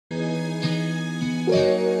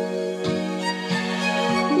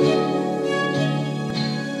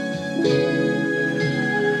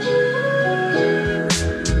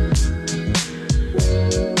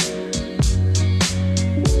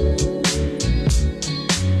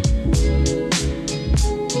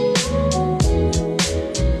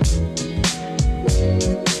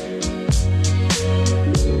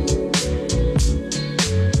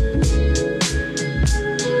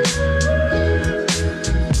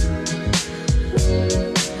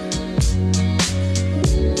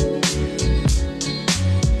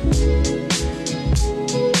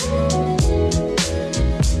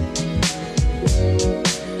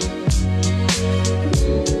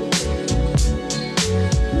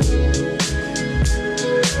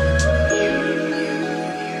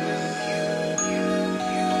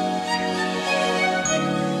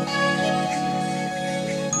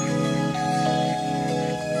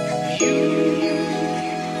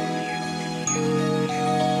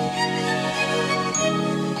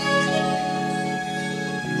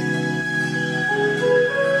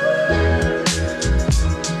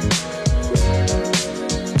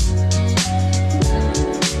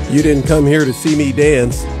You didn't come here to see me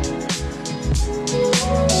dance.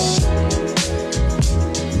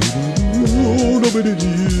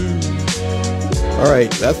 All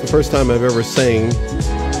right, that's the first time I've ever sang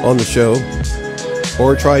on the show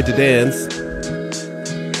or tried to dance.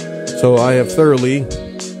 So I have thoroughly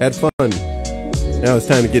had fun. Now it's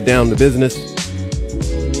time to get down to business.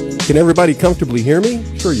 Can everybody comfortably hear me?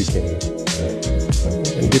 Sure you can.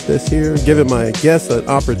 And get this here, giving my guests an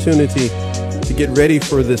opportunity to get ready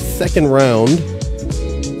for the second round.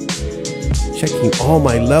 Checking all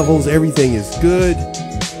my levels, everything is good.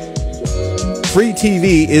 Free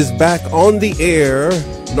TV is back on the air.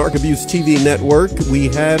 Narc Abuse TV Network. We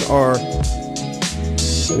had our,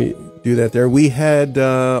 let me do that there. We had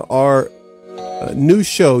our new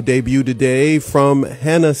show debut today from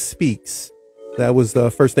Hannah Speaks. That was the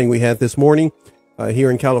first thing we had this morning here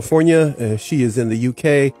in California. She is in the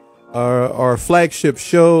UK. Our flagship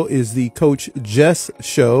show is the Coach Jess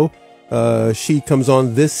show. She comes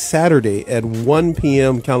on this Saturday at 1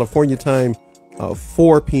 p.m. California time,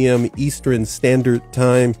 4 p.m. Eastern Standard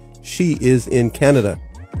Time. She is in Canada.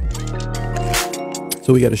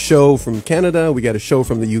 So we got a show from Canada. We got a show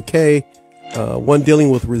from the UK. One dealing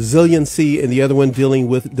with resiliency and the other one dealing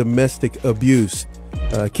with domestic abuse.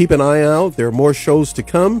 Keep an eye out. There are more shows to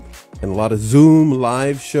come, and a lot of Zoom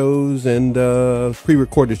live shows and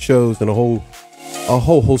pre-recorded shows and a whole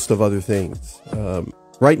host of other things.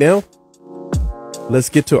 Right now, let's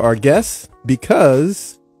get to our guests,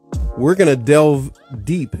 because we're going to delve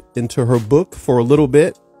deep into her book for a little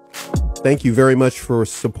bit. Thank you very much for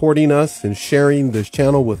supporting us and sharing this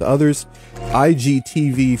channel with others.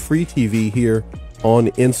 IGTV Free TV here on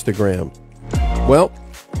Instagram. Well,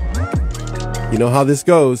 you know how this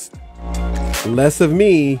goes. Less of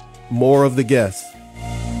me, more of the guests.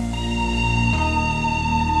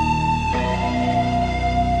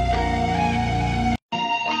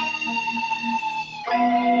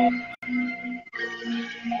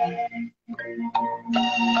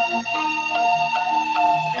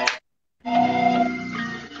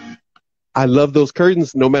 I love those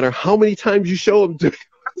curtains, no matter how many times you show them to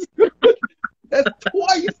me. That's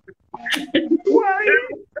twice.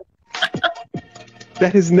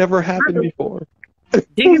 That has never happened before.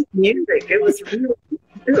 Deep music. It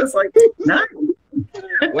was like nice.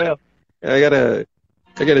 Well, I gotta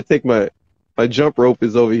take my jump rope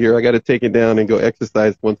is over here. I gotta take it down and go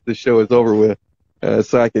exercise once the show is over with,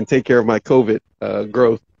 so I can take care of my COVID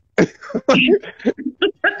growth.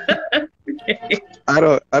 I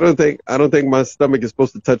don't think my stomach is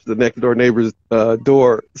supposed to touch the next door neighbor's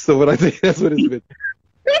door. So what I think that's what it's been.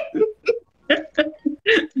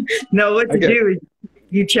 No, what to do is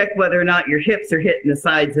you check whether or not your hips are hitting the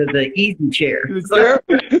sides of the easy chair.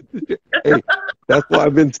 Hey, that's why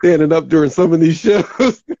I've been standing up during some of these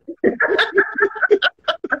shows.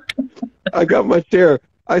 I got my chair.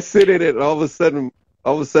 I sit in it, and all of a sudden,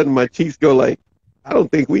 my cheeks go like, I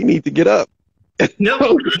don't think we need to get up.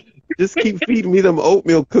 No. Just keep feeding me them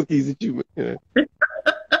oatmeal cookies that you know.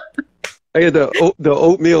 I had the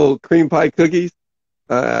oatmeal cream pie cookies.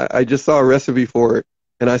 I just saw a recipe for it,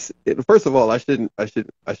 and first of all, I shouldn't.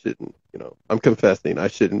 You know, I'm confessing, I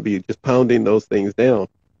shouldn't be just pounding those things down.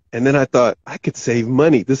 And then I thought I could save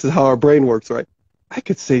money. This is how our brain works, right? I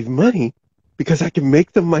could save money because I can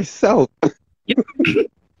make them myself.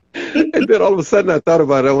 And then all of a sudden, I thought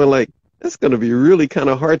about it. I went like, that's going to be really kind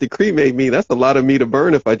of hard to cremate me. That's a lot of meat to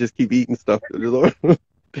burn if I just keep eating stuff. Oh,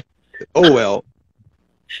 well.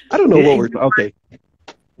 I don't know what we're... Okay.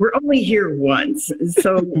 we're only here once.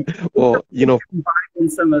 So, well, you know, in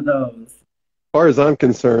some of those. As far as I'm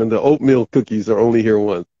concerned, the oatmeal cookies are only here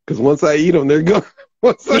once. Because once I eat them, they're gone.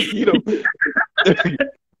 Once I eat them,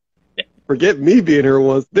 forget me being here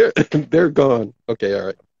once. They're gone. Okay,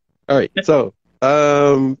 all right. So,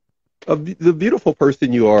 the beautiful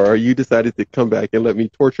person you are, you decided to come back and let me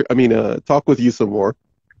talk with you some more.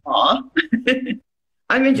 Aw,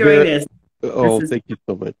 I'm enjoying this. Oh, thank you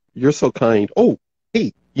so much. You're so kind. Oh,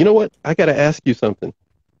 hey, you know what? I got to ask you something.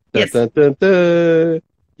 Yes. Dun, dun, dun, dun.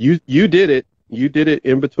 You did it. You did it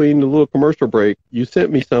in between the little commercial break. You sent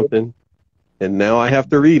me something, and now I have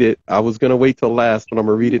to read it. I was going to wait till last, but I'm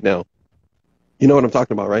going to read it now. You know what I'm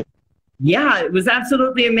talking about, right? Yeah, it was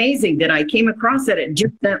absolutely amazing that I came across it at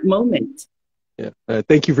just that moment. Yeah.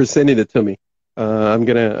 Thank you for sending it to me. I'm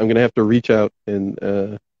gonna have to reach out and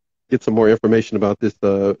get some more information about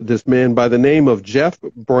this man by the name of Jeff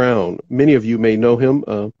Brown. Many of you may know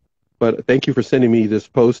him, but thank you for sending me this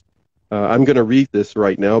post. I'm going to read this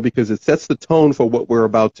right now because it sets the tone for what we're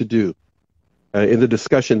about to do in the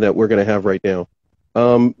discussion that we're going to have right now.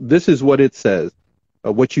 This is what it says,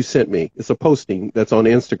 what you sent me. It's a posting that's on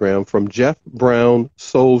Instagram from Jeff Brown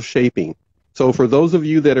Soul Shaping. So for those of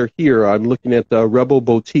you that are here, I'm looking at Rebel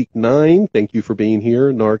Boutique 9. Thank you for being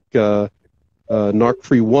here. Narc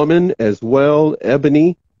Free Woman as well.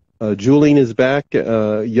 Ebony. Julian is back.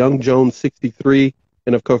 Young Jones 63.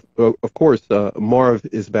 And of course, Marv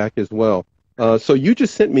is back as well. So you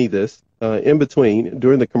just sent me this in between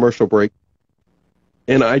during the commercial break.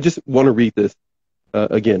 And I just want to read this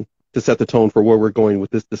again to set the tone for where we're going with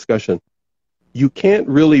this discussion. You can't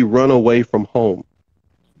really run away from home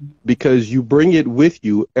because you bring it with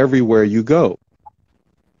you everywhere you go.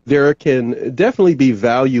 There can definitely be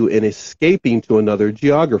value in escaping to another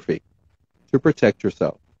geography to protect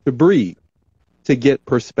yourself, to breathe, to get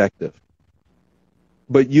perspective.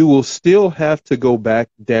 But you will still have to go back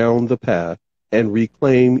down the path and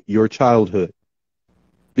reclaim your childhood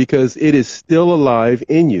because it is still alive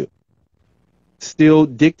in you, still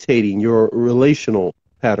dictating your relational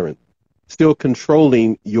patterns, still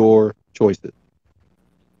controlling your choices.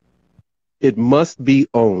 It must be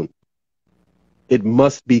owned. It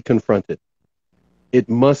must be confronted. It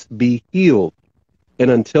must be healed. And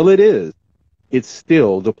until it is, it's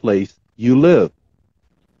still the place you live.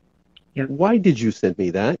 Yep. Why did you send me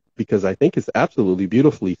that? Because I think it's absolutely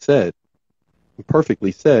beautifully said,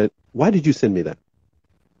 perfectly said. Why did you send me that?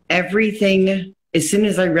 Everything, as soon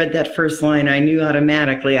as I read that first line, I knew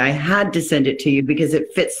automatically I had to send it to you because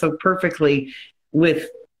it fits so perfectly with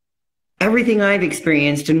everything I've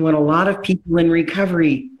experienced and what a lot of people in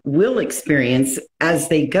recovery will experience as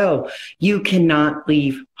they go. You cannot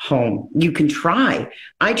leave home. You can try.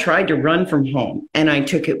 I tried to run from home and I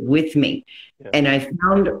took it with me. Yeah. And I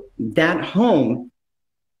found that home.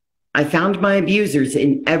 I found my abusers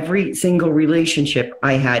in every single relationship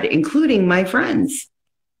I had, including my friends,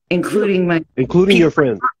 including your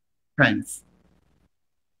friends.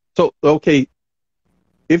 So, okay,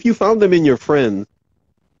 if you found them in your friends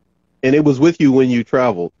and it was with you when you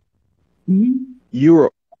traveled, mm-hmm. you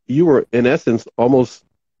were in essence, almost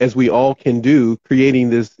as we all can do, creating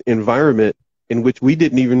this environment in which we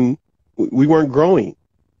weren't growing.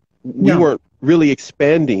 We weren't really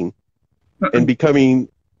expanding and becoming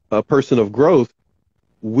a person of growth.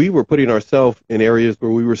 We were putting ourselves in areas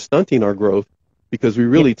where we were stunting our growth because we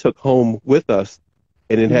really took home with us,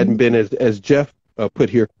 and it hadn't been, as Jeff put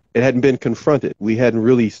here, it hadn't been confronted. We hadn't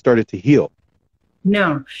really started to heal.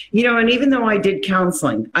 No, and even though I did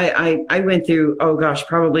counseling, I went through,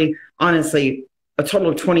 probably, honestly, a total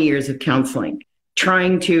of 20 years of counseling,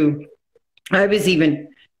 I was even,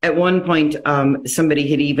 at one point, one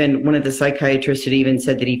of the psychiatrists had even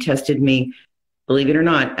said that he tested me, believe it or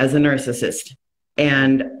not, as a narcissist.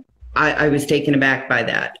 And I was taken aback by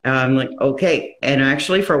that. I'm like, okay. And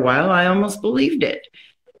actually, for a while, I almost believed it.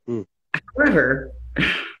 However,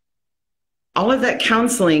 all of that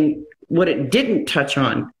counseling, what it didn't touch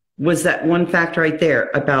on was that one fact right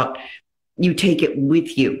there about you take it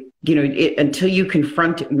with you, until you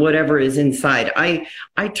confront whatever is inside.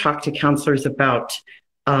 I talk to counselors about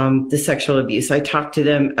the sexual abuse. I talk to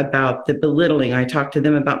them about the belittling. I talk to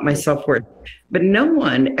them about my self-worth. But no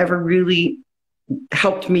one ever really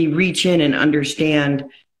helped me reach in and understand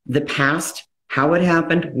the past, how it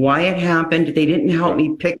happened, why it happened. They didn't help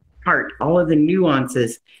me pick apart all of the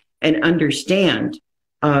nuances and understand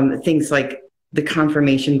things like the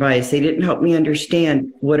confirmation bias. They didn't help me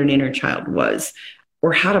understand what an inner child was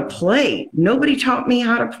or how to play. Nobody taught me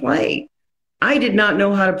how to play. I did not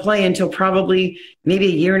know how to play until probably maybe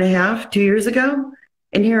a year and a half, 2 years ago.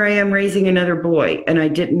 And here I am raising another boy, and I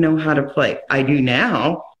didn't know how to play. I do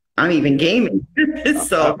now. I'm even gaming.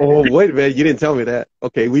 So Oh, wait a minute. You didn't tell me that.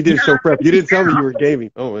 Okay, we did show prep. You didn't tell me you were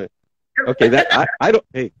gaming. Oh, man. Okay, I don't,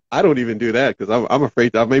 hey, I don't even do that because I'm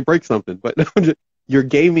afraid I may break something. But you're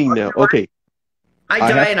gaming now. Okay. I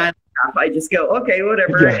die and I laugh. I just go, okay,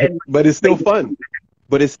 whatever. Yeah, And but it's still fun.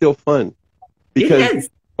 But it's still fun. Because, it is.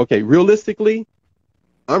 okay, realistically,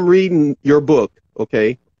 I'm reading your book,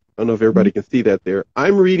 okay? I don't know if everybody can see that there.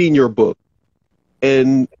 I'm reading your book,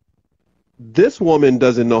 and this woman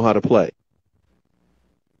doesn't know how to play.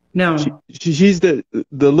 No. She's the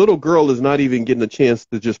little girl is not even getting a chance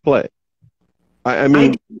to just play. I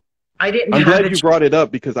mean, I didn't. I'm glad you brought it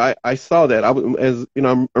up because I saw that.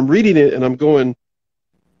 I'm reading it and I'm going,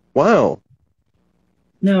 wow.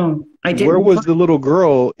 No, I didn't. Where was the little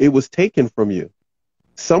girl? It was taken from you.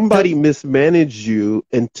 Somebody mismanaged you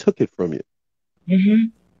and took it from you. Mm-hmm.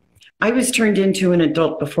 I was turned into an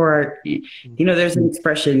adult before, there's an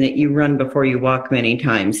expression that you run before you walk many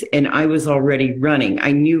times. And I was already running.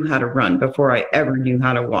 I knew how to run before I ever knew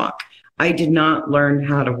how to walk. I did not learn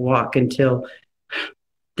how to walk until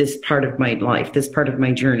this part of my life, this part of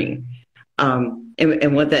my journey.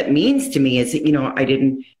 And what that means to me is that, I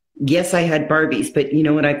didn't, yes, I had Barbies, but you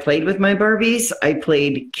know what I played with my Barbies? I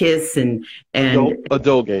played Kiss and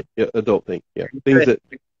adult game. Yeah, adult thing. Yeah. Things that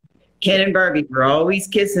Ken and Barbie were always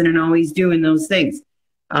kissing and always doing those things.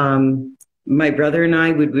 My brother and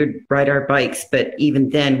I would ride our bikes, but even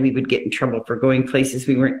then we would get in trouble for going places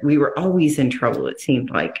we were always in trouble, it seemed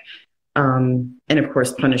like. And of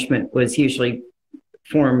course, punishment was usually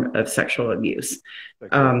form of sexual abuse.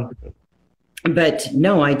 But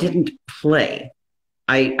no, I didn't play.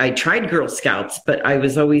 I tried Girl Scouts, but I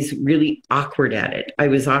was always really awkward at it. I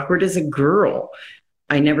was awkward as a girl.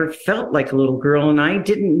 I never felt like a little girl, and I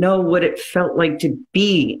didn't know what it felt like to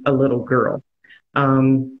be a little girl.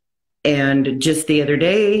 And just the other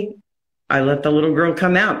day, I let the little girl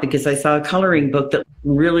come out because I saw a coloring book that was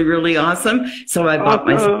really, really awesome. So I bought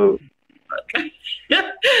myself a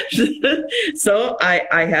book. So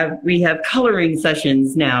we have coloring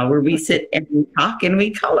sessions now where we sit and we talk and we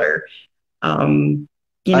color. I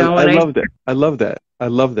love that. I love that. I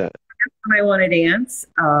love that. When I want to dance,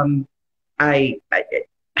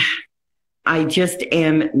 I just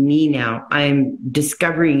am me now. I'm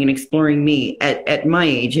discovering and exploring me at my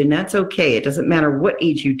age, and that's okay. It doesn't matter what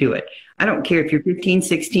age you do it. I don't care if you're 15,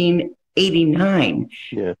 16, 89.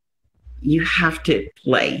 Yeah. You have to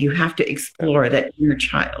play. You have to explore that inner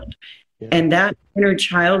child. Yeah. And that inner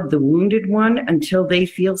child, the wounded one, until they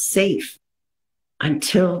feel safe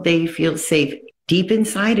deep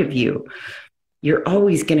inside of you, you're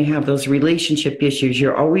always going to have those relationship issues.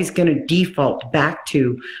 You're always going to default back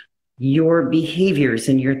to your behaviors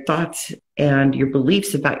and your thoughts and your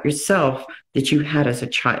beliefs about yourself that you had as a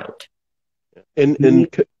child. And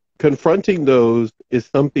confronting those is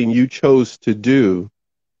something you chose to do.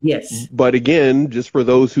 Yes. But again, just for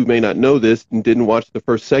those who may not know this and didn't watch the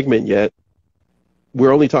first segment yet,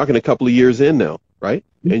 we're only talking a couple of years in now, right?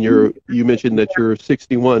 Mm-hmm. And you mentioned that you're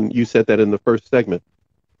 61. You said that in the first segment.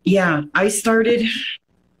 Yeah,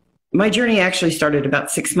 my journey actually started about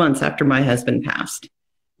 6 months after my husband passed.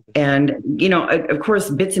 And, of course,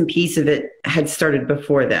 bits and pieces of it had started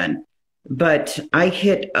before then. But I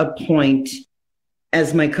hit a point,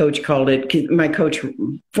 as my coach called it, 'cause my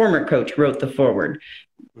former coach wrote the foreword.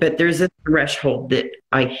 But there's a threshold that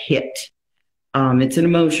I hit. It's an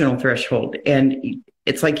emotional threshold. And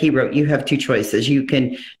it's like he wrote, you have two choices. You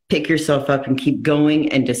can pick yourself up and keep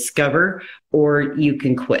going and discover, or you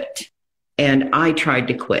can quit. And I tried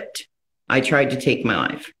to quit. I tried to take my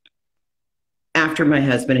life after my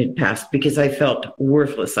husband had passed because I felt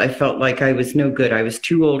worthless. I felt like I was no good. I was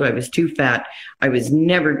too old. I was too fat. I was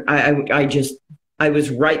never, I was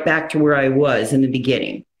right back to where I was in the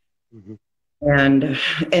beginning. Mm-hmm. And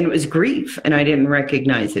it was grief, and I didn't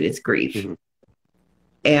recognize it as grief. Mm-hmm.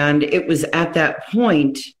 And it was at that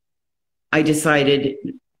point I decided,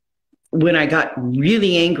 when I got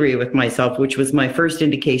really angry with myself, which was my first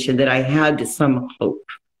indication that I had some hope,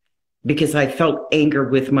 because I felt anger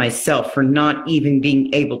with myself for not even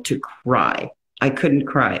being able to cry. I couldn't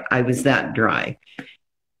cry. I was that dry.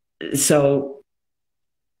 So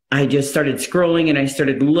I just started scrolling and I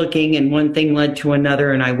started looking, and one thing led to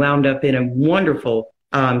another, and I wound up in a wonderful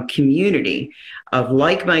community of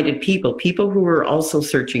like-minded people who were also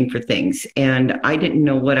searching for things. And I didn't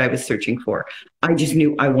know what I was searching for. I just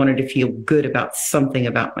knew I wanted to feel good about something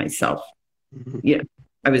about myself. Mm-hmm.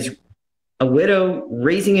 I was a widow,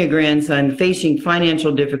 raising a grandson, facing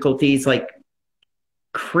financial difficulties like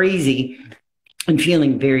crazy, and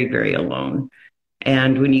feeling very, very alone.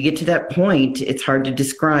 And when you get to that point, it's hard to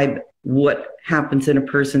describe what happens in a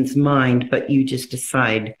person's mind, but you just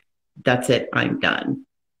decide that's it, I'm done.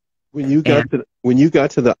 When you got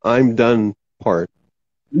to the I'm done part,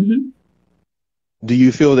 Mm-hmm. do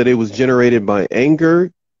you feel that it was generated by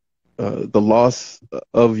anger, the loss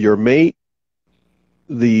of your mate,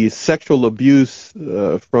 the sexual abuse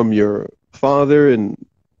from your father and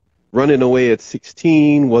running away at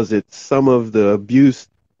 16? Was it some of the abuse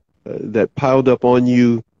that piled up on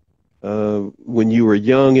you when you were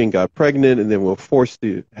young and got pregnant and then were forced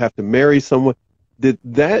to have to marry someone? Did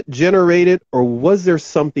that generate it, or was there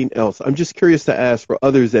something else? I'm just curious to ask for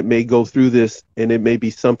others that may go through this and it may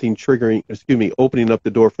be something opening up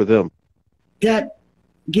the door for them. That,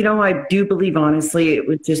 I do believe, honestly, it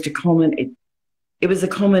was just it was a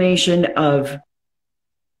combination of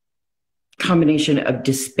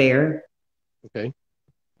despair. Okay.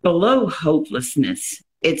 Below hopelessness.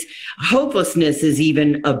 Hopelessness is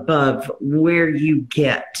even above where you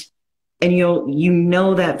get. And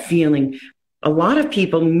that feeling. A lot of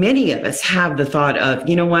people, many of us have the thought of,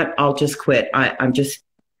 you know what, I'll just quit. And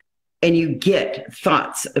you get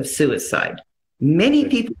thoughts of suicide. Many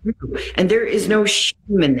people do. And there is no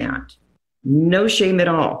shame in that. No shame at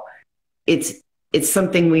all. It's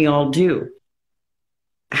something we all do.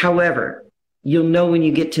 However, you'll know when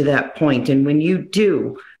you get to that point. And when you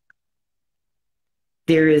do,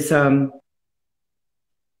 it's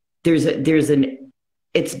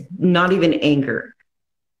not even anger.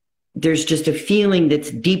 There's just a feeling that's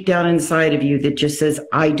deep down inside of you that just says,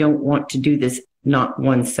 I don't want to do this, not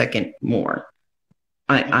 1 second more.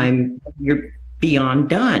 You're beyond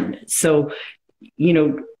done. So,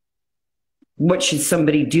 what should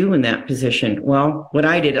somebody do in that position? Well, what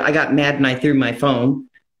I did, I got mad and I threw my phone,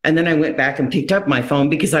 and then I went back and picked up my phone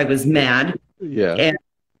because I was mad. Yeah. And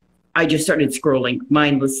I just started scrolling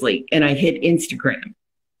mindlessly, and I hit Instagram.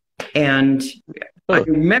 And I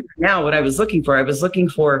remember now what I was looking for. I was looking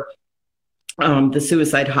for the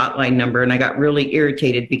suicide hotline number, and I got really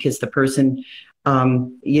irritated because the person,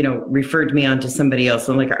 referred me on to somebody else.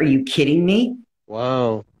 I'm like, are you kidding me?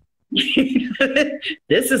 Wow.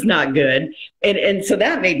 This is not good. And so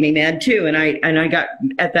that made me mad too. And I got,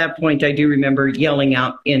 at that point, I do remember yelling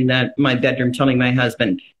out in my bedroom, telling my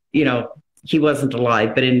husband, he wasn't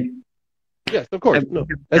alive, but yes, of course. No,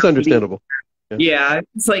 that's understandable. Yeah.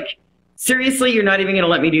 It's like, seriously, you're not even going to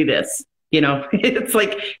let me do this. It's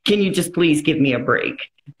like, can you just please give me a break?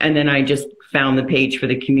 And then I just found the page for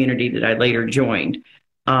the community that I later joined.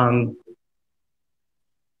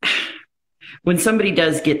 When somebody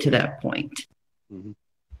does get to that point, mm-hmm.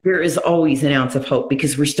 there is always an ounce of hope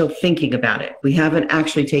because we're still thinking about it. We haven't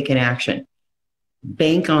actually taken action.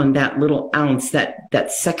 Bank on that little ounce,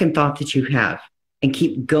 that second thought that you have, and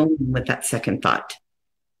keep going with that second thought.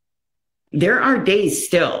 There are days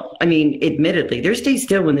still, admittedly, there's days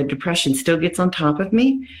still when the depression still gets on top of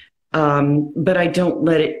me, but I don't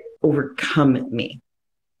let it overcome me.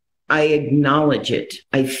 I acknowledge it,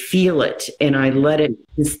 I feel it, and I let it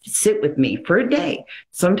just sit with me for a day,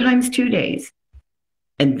 sometimes 2 days.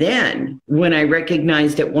 And then when I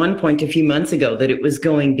recognized at one point a few months ago that it was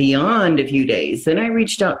going beyond a few days, then I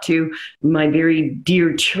reached out to my very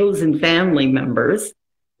dear chosen family members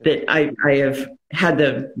that I have had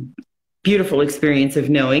the beautiful experience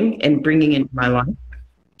of knowing and bringing into my life.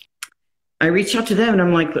 I reached out to them and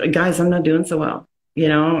I'm like, guys, I'm not doing so well.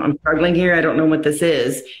 I'm struggling here. I don't know what this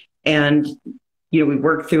is. And, we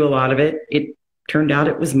worked through a lot of it. It turned out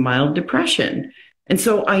it was mild depression. And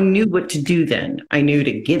so I knew what to do then. I knew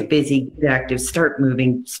to get busy, get active, start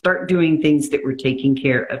moving, start doing things that were taking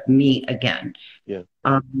care of me again. Yeah.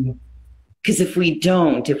 Because if we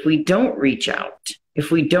don't reach out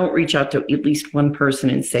to at least one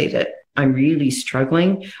person and say that I'm really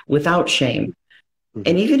struggling without shame, mm-hmm.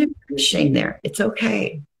 and even if there's shame there, it's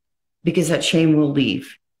okay, because that shame will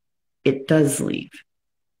leave. It does leave.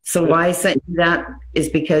 So why I sent you that is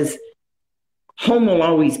because home will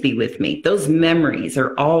always be with me. Those memories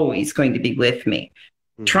are always going to be with me.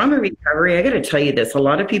 Mm-hmm. Trauma recovery, I got to tell you this. A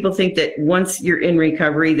lot of people think that once you're in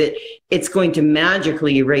recovery, that it's going to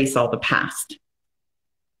magically erase all the past.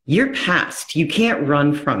 Your past, you can't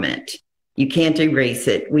run from it. You can't erase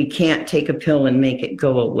it. We can't take a pill and make it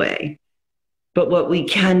go away. But what we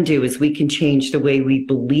can do is we can change the way we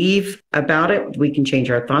believe about it. We can change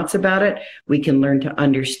our thoughts about it. We can learn to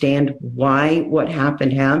understand why what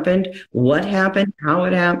happened, what happened, how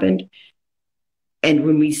it happened. And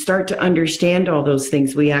when we start to understand all those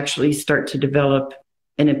things, we actually start to develop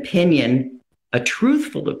an opinion, a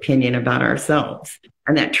truthful opinion about ourselves.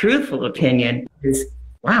 And that truthful opinion is,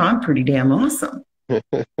 wow, I'm pretty damn awesome. I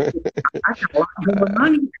got a lot going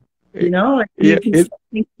on here. You can start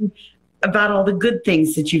thinking, about all the good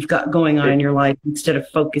things that you've got going on in your life instead of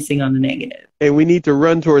focusing on the negative. And we need to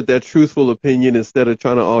run toward that truthful opinion instead of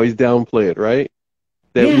trying to always downplay it, right?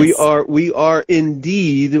 That Yes. we are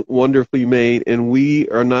indeed wonderfully made, and we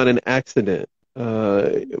are not an accident.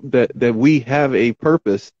 That we have a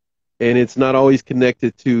purpose, and it's not always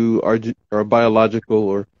connected to our biological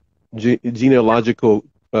or genealogical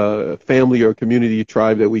family or community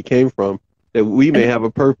tribe that we came from. That we may have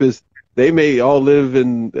a purpose. They may all live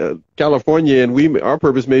in California, and our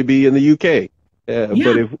purpose may be in the UK.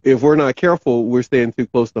 But if we're not careful, we're staying too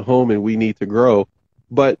close to home, and we need to grow.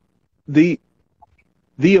 But the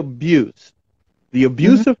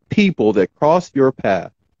abuse of people that cross your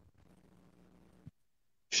path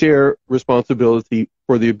share responsibility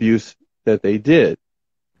for the abuse that they did.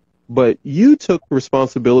 But you took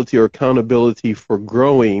responsibility or accountability for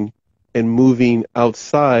growing and moving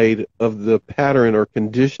outside of the pattern or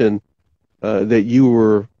condition that you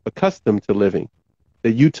were accustomed to living,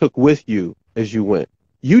 that you took with you as you went.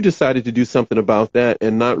 You decided to do something about that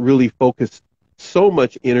and not really focus so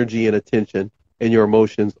much energy and attention and your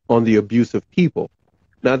emotions on the abuse of people.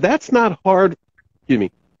 Now, that's not hard. Excuse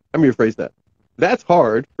me. Let me rephrase that. That's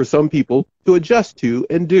hard for some people to adjust to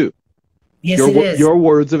and do. Yes, it is. Your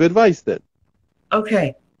words of advice then.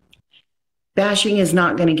 Okay. Bashing is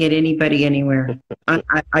not going to get anybody anywhere. I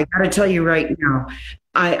got to tell you right now.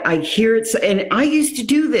 I hear it, and I used to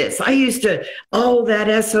do this. I used to,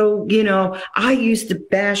 that SO, I used to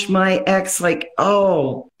bash my ex like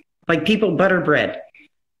people butter bread.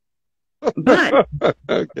 But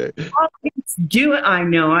okay. Do it. I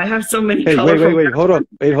know. I have so many. Hey, wait. Hold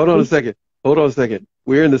on a second.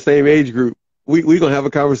 We're in the same age group. We're going to have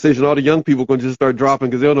a conversation. All the young people going to just start dropping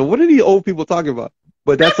because they don't know, what are these old people talking about?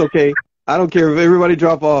 But that's okay. I don't care if everybody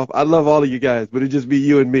drop off. I love all of you guys, but it'd just be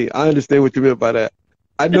you and me. I understand what you meant by that.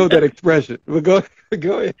 I know that expression. But go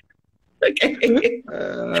ahead. Okay.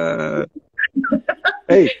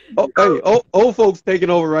 Hey, old folks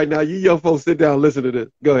taking over right now. You young folks sit down and listen to this.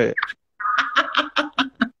 Go ahead.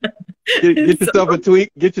 Get yourself a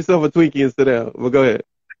Twinkie and sit down. Well, go ahead.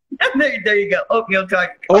 There you go. Oatmeal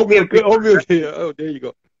cookies. Oatmeal. Yeah. Oh, there you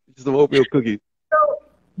go. Some oatmeal cookies. So,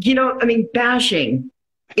 bashing,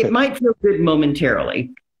 it might feel good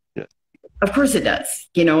momentarily. Yeah. Of course it does.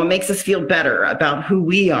 It makes us feel better about who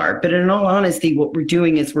we are. But in all honesty, what we're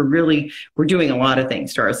doing is we're doing a lot of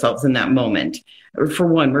things to ourselves in that moment. For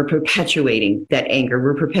one, we're perpetuating that anger.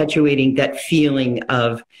 We're perpetuating that feeling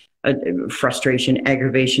of frustration,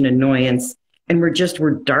 aggravation, annoyance. And we're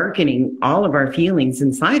darkening all of our feelings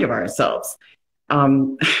inside of ourselves.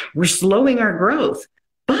 We're slowing our growth.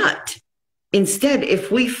 But instead,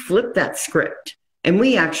 if we flip that script and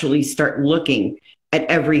we actually start looking at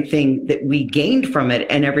everything that we gained from it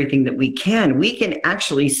and everything that we can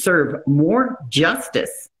actually serve more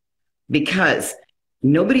justice, because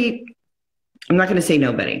I'm not going to say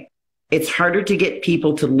nobody. It's harder to get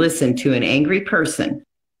people to listen to an angry person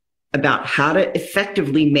about how to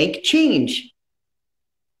effectively make change.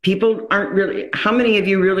 People aren't really, how many of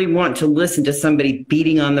you really want to listen to somebody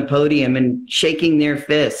beating on the podium and shaking their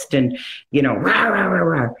fist and, rah, rah, rah,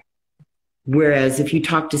 rah. Whereas if you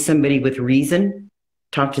talk to somebody with reason,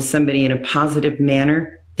 talk to somebody in a positive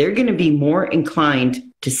manner, they're going to be more inclined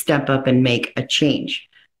to step up and make a change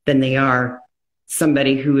than they are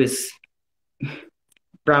somebody who is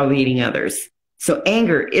browbeating others. So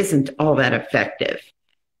anger isn't all that effective.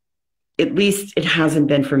 At least it hasn't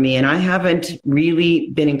been for me. And I haven't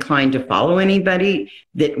really been inclined to follow anybody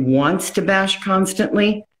that wants to bash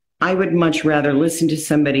constantly. I would much rather listen to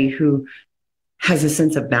somebody who has a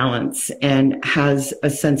sense of balance and has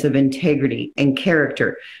a sense of integrity and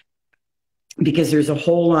character, because there's a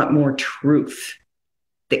whole lot more truth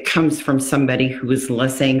that comes from somebody who is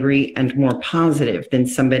less angry and more positive than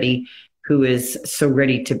somebody who is so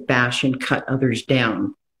ready to bash and cut others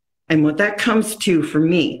down. And what that comes to for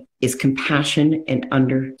me is compassion and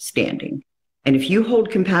understanding. And if you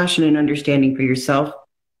hold compassion and understanding for yourself,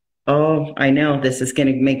 I know this is going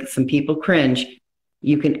to make some people cringe.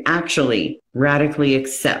 You can actually radically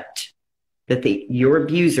accept that your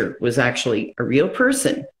abuser was actually a real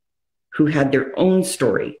person who had their own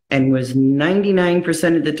story and was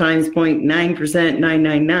 99% of the times,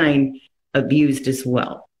 0.9%, abused as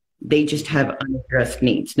well. They just have unaddressed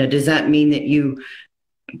needs. Now, does that mean that you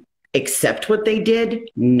accept what they did?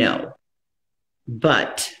 No.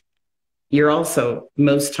 But you're also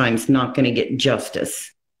most times not going to get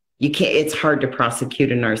justice. It's hard to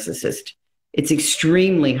prosecute a narcissist. It's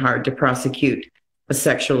extremely hard to prosecute a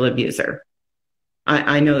sexual abuser.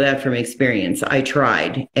 I know that from experience. I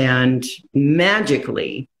tried, and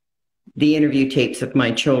magically, the interview tapes of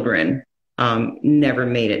my children never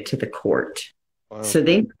made it to the court. Wow. So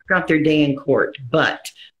they got their day in court,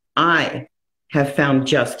 but I have found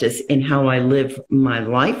justice in how I live my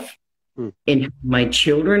life, in how my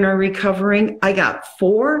children are recovering. I got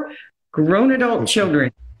 4 grown adult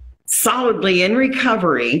children solidly in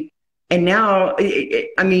recovery. And now,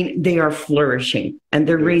 I mean, they are flourishing and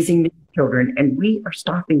they're raising their children. And we are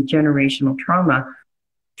stopping generational trauma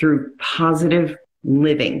through positive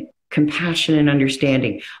living, compassion and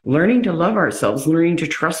understanding, learning to love ourselves, learning to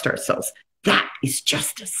trust ourselves. That is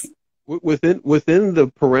justice. Within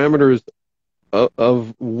the parameters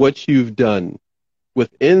of what you've done,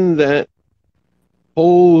 within that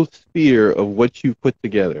whole sphere of what you've put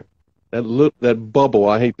together, that bubble,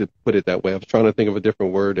 I hate to put it that way. I was trying to think of a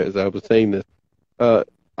different word as I was saying this.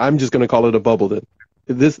 I'm just going to call it a bubble then.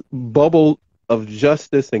 This bubble of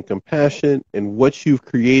justice and compassion and what you've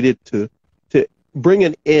created to bring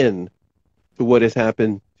an end to what has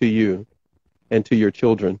happened to you and to your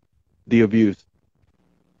children, the abuse.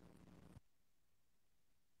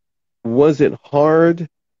 Was it hard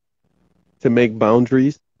to make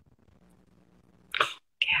boundaries?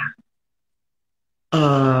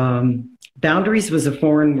 Yeah. Boundaries was a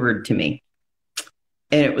foreign word to me,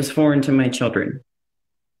 and it was foreign to my children.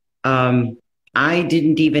 I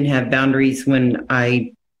didn't even have boundaries when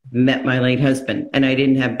I met my late husband, and I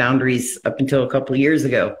didn't have boundaries up until a couple of years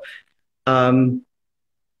ago. Boundaries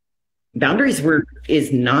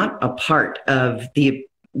is not a part of the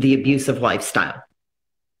abusive lifestyle.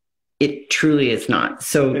 It truly is not.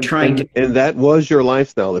 So and that was your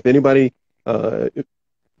lifestyle. If anybody,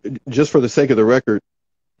 just for the sake of the record,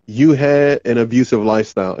 you had an abusive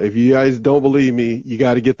lifestyle. If you guys don't believe me, you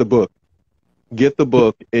got to get the book. Get the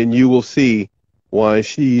book, and you will see why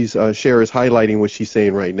Cher is highlighting what she's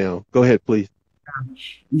saying right now. Go ahead, please.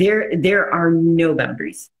 There are no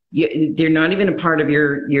boundaries. They're not even a part of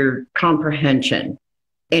your comprehension.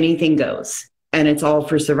 Anything goes, and it's all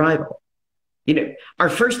for survival. You know, our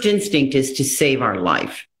first instinct is to save our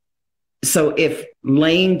life. So if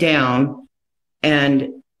laying down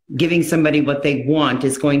and giving somebody what they want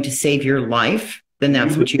is going to save your life, then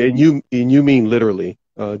that's what you. And you mean literally.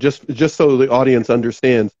 Just so the audience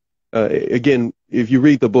understands. Again, if you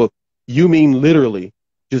read the book, you mean literally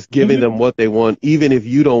just giving them what they want, even if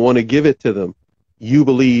you don't want to give it to them. You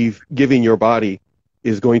believe giving your body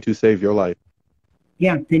is going to save your life.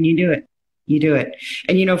 Yeah, then you do it. You do it.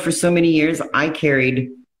 And, you know, for so many years, I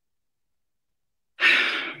carried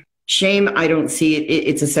shame. I don't see it.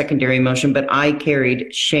 It's a secondary emotion, but I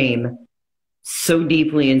carried shame so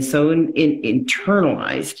deeply and so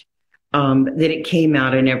internalized that it came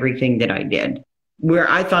out in everything that I did. Where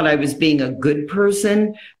I thought I was being a good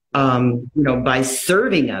person, you know, by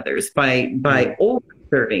serving others, by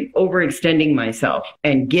over-serving, overextending myself,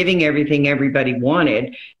 and giving everything everybody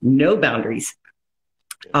wanted, no boundaries.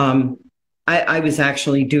 I was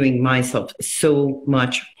actually doing myself so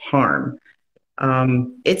much harm.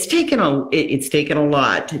 It's taken a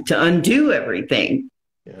lot to undo everything,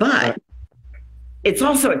 but it's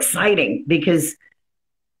also exciting because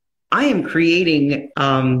I am creating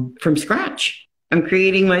from scratch. I'm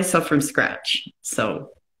creating myself from scratch. So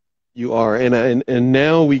you are, and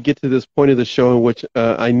now we get to this point of the show in which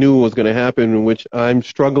I knew was going to happen, in which I'm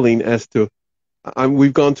struggling as to.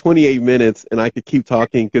 We've gone 28 minutes, and I could keep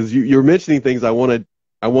talking because you're mentioning things I want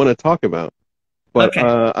to talk about. But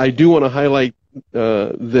okay. I do want to highlight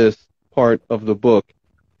this part of the book.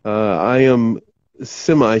 I am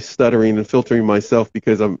semi-stuttering and filtering myself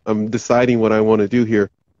because I'm deciding what I want to do here.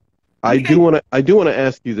 Okay. I do want to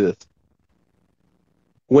ask you this.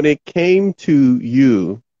 When it came to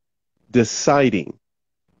you deciding,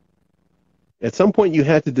 at some point you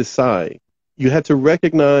had to decide. You had to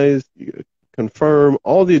recognize, confirm,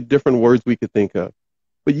 all the different words we could think of.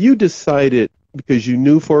 But you decided because you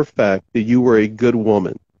knew for a fact that you were a good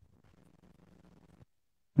woman.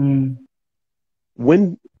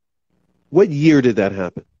 What year did that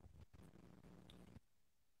happen?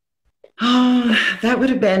 That would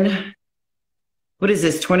have been, what is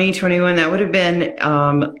this, 2021? That would have been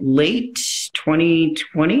late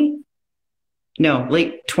 2020? No,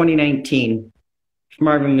 late 2019. If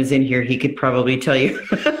Marvin was in here, he could probably tell you.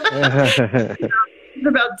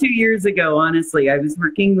 About 2 years ago, honestly, I was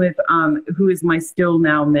working with who is my still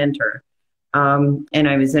now mentor. And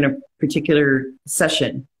I was in a particular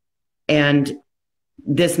session. And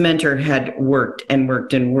this mentor had worked and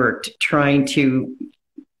worked and worked, trying to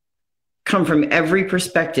come from every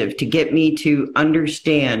perspective to get me to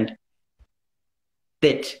understand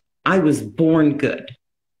that I was born good.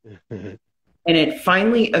 And it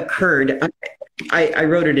finally occurred. I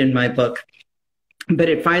wrote it in my book, but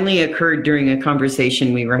it finally occurred during a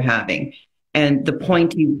conversation we were having. And the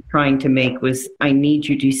point he was trying to make was, I need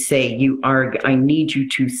you to say I need you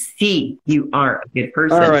to see you are a good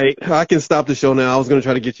person. All right, I can stop the show now. I was going to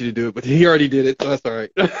try to get you to do it, but he already did it, so that's all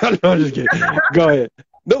right. No, I'm just kidding. Go ahead.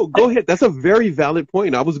 No, go ahead. That's a very valid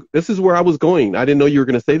point. This is where I was going. I didn't know you were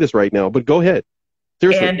going to say this right now, but go ahead.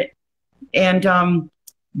 Seriously. And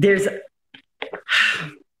there's.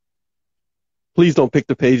 Please don't pick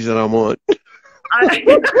the page that I'm on. I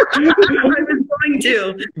was going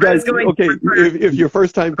to. Guys, okay, if you're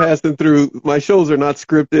first time passing through, my shows are not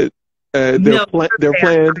scripted. They're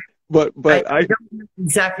planned. But I don't know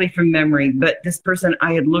exactly from memory, but this person,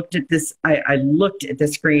 I had looked at this, I looked at the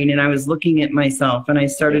screen and I was looking at myself and I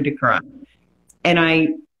started to cry. And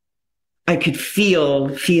I could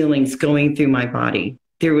feel feelings going through my body.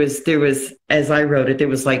 There was, as I wrote it, there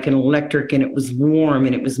was like an electric, and it was warm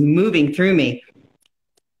and it was moving through me.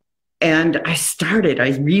 And I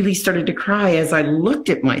really started to cry as I looked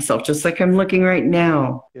at myself, just like I'm looking right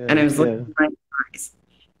now. Yeah, and I was looking at my eyes.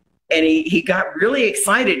 And he got really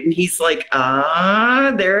excited, and he's like,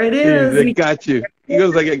 there it is. I got you. He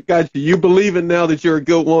goes like, I got you. You believe it now that you're a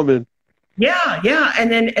good woman. Yeah, yeah.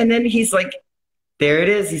 And then he's like, there it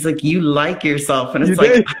is. He's like, you like yourself. And it's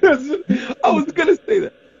like, I was going to say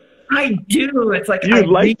that. I do. It's like, you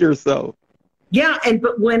like yourself. Yeah.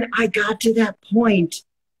 But when I got to that point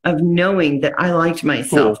of knowing that I liked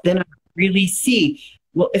myself, then I really see,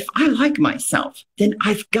 well, if I like myself, then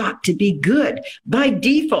I've got to be good by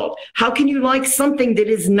default. How can you like something that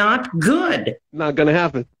is not good? Not going to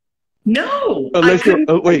happen. No. Unless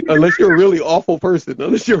you're a really awful person.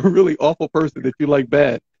 Unless you're a really awful person that you like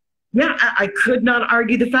bad. Yeah, I could not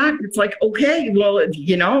argue the fact. It's like, okay, well,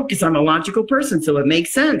 because I'm a logical person, so it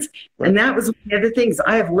makes sense. Right. And that was one of the things.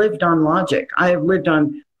 I have lived on logic. I have lived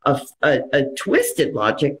on a twisted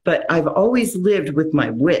logic, but I've always lived with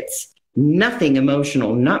my wits. Nothing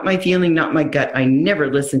emotional, not my feeling, not my gut. I never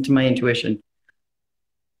listened to my intuition.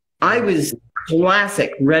 I was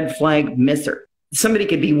classic red flag misser. Somebody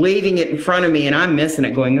could be waving it in front of me and I'm missing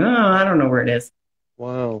it, going, I don't know where it is.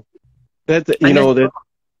 Wow. That's,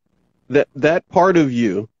 that part of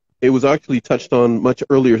you, it was actually touched on much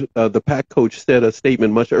earlier. The pack coach said a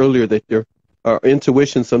statement much earlier that your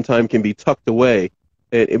intuition sometimes can be tucked away,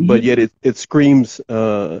 but yet it screams,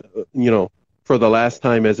 for the last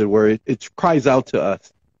time, as it were. It cries out to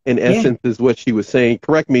us, in essence, is what she was saying.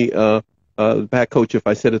 Correct me, back coach, if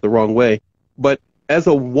I said it the wrong way. But as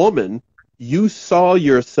a woman, you saw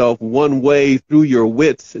yourself one way through your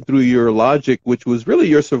wits, through your logic, which was really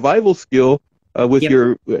your survival skill with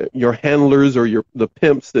your handlers or the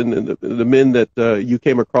pimps and the men that you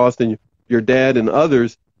came across, and your dad and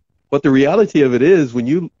others. But the reality of it is, when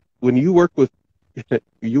you work with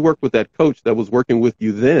that coach that was working with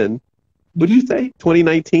you then, what did you say,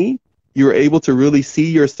 2019? You were able to really see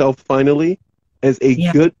yourself finally as a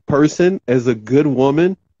good person, as a good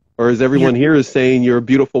woman, or as everyone here is saying, you're a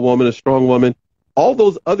beautiful woman, a strong woman. All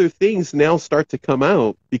those other things now start to come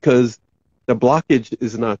out because the blockage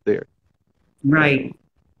is not there. Right.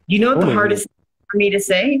 You know what the hardest for me to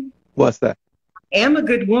say? What's that? I am a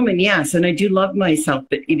good woman, yes, and I do love myself,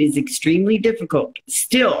 but it is extremely difficult.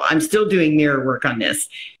 I'm still doing mirror work on this,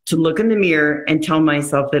 to look in the mirror and tell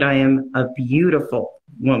myself that I am a beautiful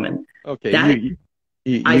woman. Okay,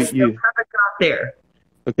 I still haven't got there.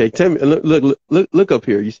 Okay, tell me, look up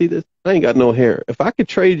here. You see this? I ain't got no hair. If I could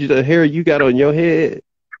trade you the hair you got on your head,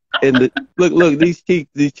 and look, these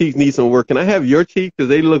cheeks need some work. Can I have your cheeks because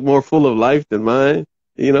they look more full of life than mine?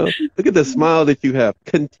 Look at the smile that you have,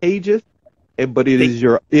 contagious. But it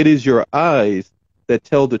is your eyes that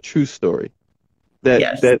tell the true story.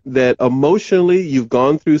 That emotionally you've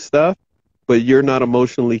gone through stuff, but you're not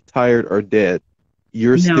emotionally tired or dead.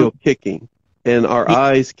 You're still kicking, and our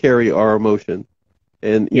eyes carry our emotion.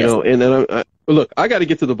 And and then look, I got to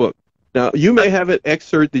get to the book now. You may have an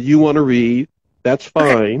excerpt that you want to read. That's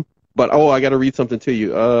fine. But I got to read something to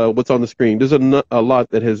you. What's on the screen? There's a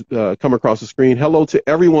lot that has come across the screen. Hello to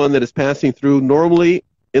everyone that is passing through. Normally,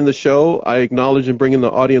 in the show, I acknowledge and bring in the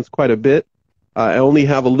audience quite a bit. I only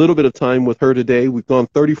have a little bit of time with her today. We've gone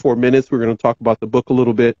 34 minutes. We're going to talk about the book a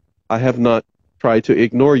little bit. I have not tried to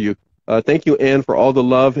ignore you. Thank you, Anne, for all the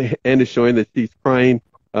love. Anne is showing that she's crying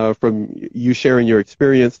from you sharing your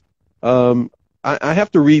experience. I have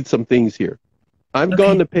to read some things here. I've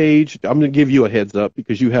gone to page. I'm going to give you a heads up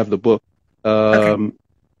because you have the book. The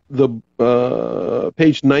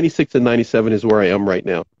page 96 and 97 is where I am right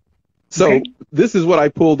now. So this is what I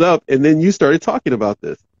pulled up, and then you started talking about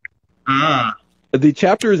this. The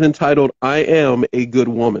chapter is entitled, I Am a Good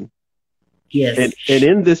Woman. Yes. And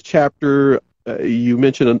in this chapter, you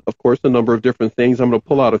mentioned, of course, a number of different things. I'm going to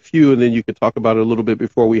pull out a few, and then you can talk about it a little bit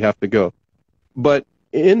before we have to go. But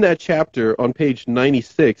in that chapter on page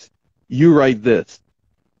 96, you write this: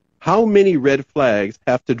 how many red flags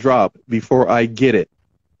have to drop before I get it?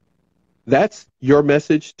 That's your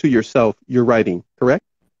message to yourself you're writing, correct?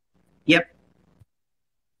 Yep.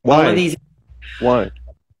 Why? All of these. Why?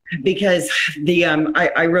 Because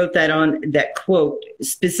I wrote that on that quote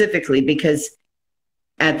specifically because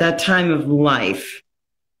at that time of life,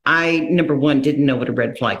 I, number one, didn't know what a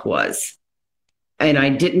red flag was. And I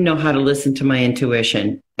didn't know how to listen to my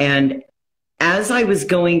intuition. And as I was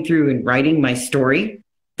going through and writing my story,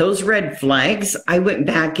 those red flags, I went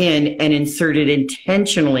back in and inserted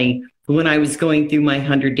intentionally when I was going through my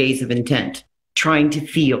 100 days of intent, trying to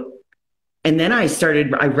feel. And then I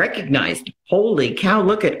recognized, holy cow,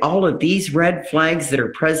 look at all of these red flags that are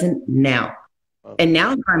present now. And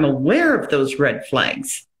now that I'm aware of those red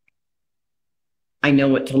flags, I know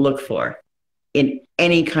what to look for in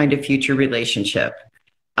any kind of future relationship.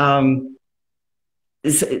 So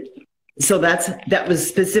that was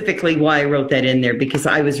specifically why I wrote that in there, because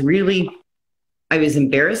I was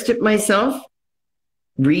embarrassed at myself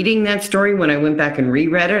reading that story. When I went back and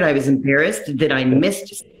reread it, I was embarrassed that I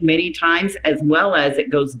missed many times, as well as it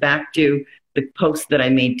goes back to the post that I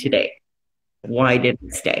made today. Why did I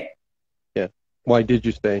stay? Yeah. Why did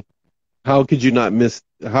you stay? How could you miss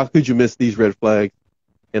these red flags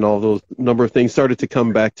and all those number of things started to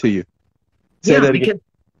come back to you? Say that again.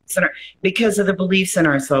 Because of the beliefs in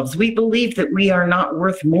ourselves. We believe that we are not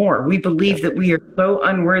worth more. We believe that we are so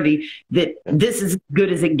unworthy that this is as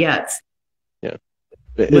good as it gets. Yeah.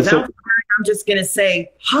 Without I'm just going to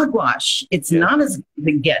say, hogwash. It's not as good as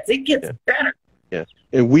it gets. It gets better. Yeah.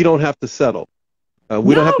 And we don't have to settle.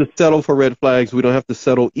 We don't have to settle for red flags. We don't have to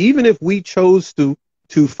settle. Even if we chose to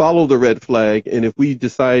follow the red flag, and if we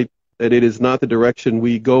decide that it is not the direction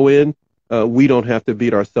we go in, we don't have to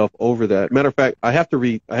beat ourselves over that. Matter of fact, I have to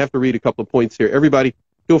read a couple of points here. Everybody,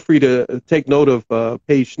 feel free to take note of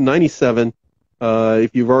page 97.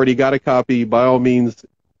 If you've already got a copy, by all means,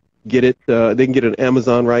 get it. They can get it on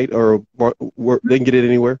Amazon, right? Or they can get it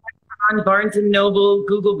anywhere? On Barnes & Noble,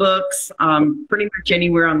 Google Books, pretty much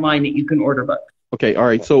anywhere online that you can order books. Okay, all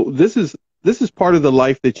right. So this is part of the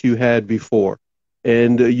life that you had before.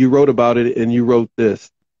 And you wrote about it, and you wrote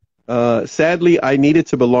this. Sadly, I needed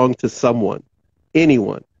to belong to someone,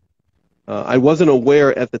 anyone. I wasn't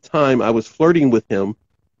aware at the time I was flirting with him,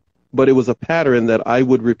 but it was a pattern that I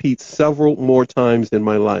would repeat several more times in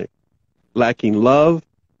my life. Lacking love,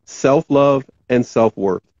 self-love, and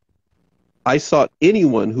self-worth. I sought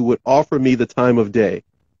anyone who would offer me the time of day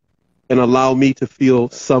and allow me to feel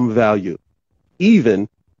some value, even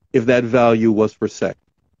if that value was for sex.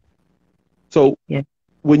 So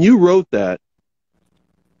when you wrote that,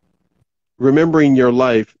 remembering your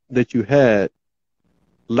life that you had,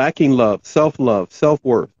 lacking love,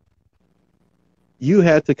 self-worth, you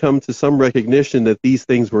had to come to some recognition that these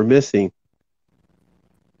things were missing.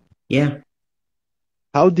 Yeah.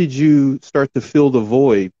 How did you start to fill the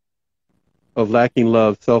void of lacking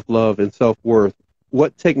love, self-love, and self-worth?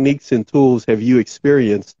 What techniques and tools have you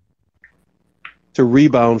experienced to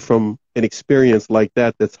rebound from an experience like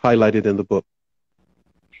that that's highlighted in the book?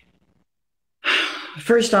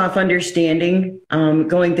 First off, understanding,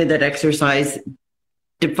 going through that exercise,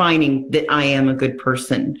 defining that I am a good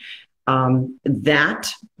person.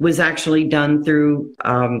 That was actually done through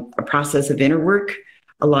a process of inner work,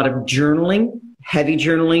 a lot of journaling, heavy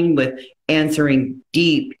journaling with answering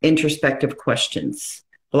deep introspective questions,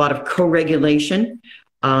 a lot of co-regulation.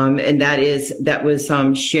 And that was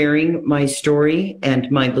sharing my story and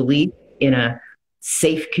my belief in a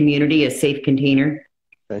safe community, a safe container.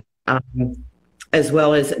 Okay. As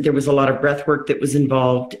well as there was a lot of breath work that was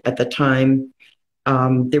involved at the time.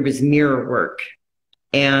 There was mirror work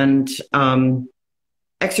and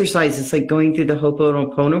exercises like going through the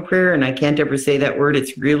Ho'oponopono prayer. And I can't ever say that word.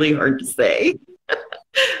 It's really hard to say.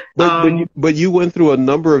 But you went through a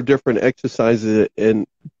number of different exercises, and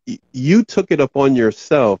you took it upon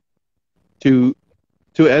yourself to,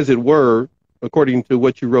 as it were, according to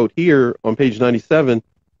what you wrote here on page 97,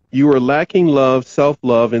 you were lacking love,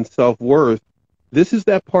 self-love, and self-worth. This is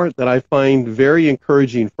that part that I find very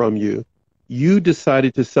encouraging from you. You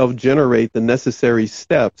decided to self-generate the necessary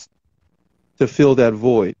steps to fill that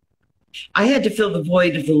void. I had to fill the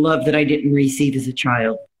void of the love that I didn't receive as a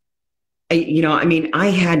child.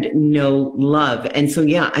 I had no love. And so,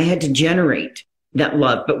 I had to generate that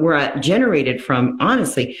love. But where I generated from,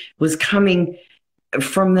 honestly, was coming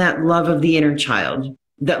from that love of the inner child,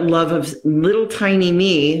 that love of little tiny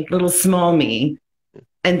me, little small me.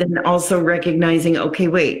 And then also recognizing, okay,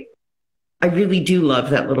 wait, I really do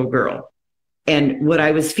love that little girl. and what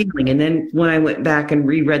I was feeling. And then when I went back and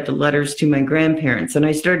reread the letters to my grandparents, and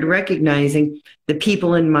I started recognizing the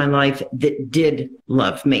people in my life that did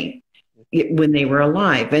love me when they were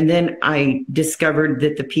alive. And then I discovered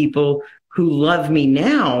that the people who love me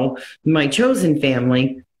now, my chosen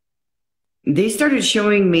family, they started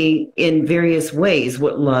showing me in various ways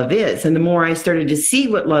what love is. And the more I started to see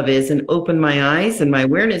what love is and open my eyes and my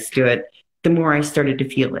awareness to it, the more I started to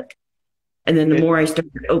feel it. And then the more I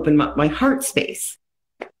started to open up my heart space.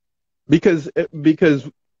 Because,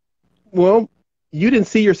 well, you didn't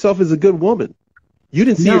see yourself as a good woman. You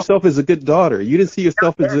didn't see yourself as a good daughter. You didn't see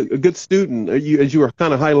yourself as a good student. As you were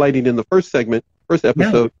kind of highlighting in the first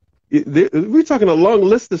episode. We're talking a long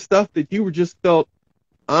list of stuff that you were just felt,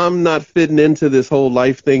 I'm not fitting into this whole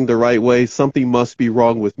life thing the right way. Something must be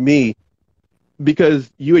wrong with me, because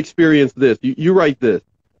you experienced this. You write this,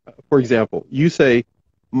 for example, you say,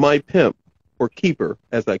 my pimp, or keeper,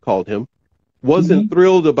 as I called him, wasn't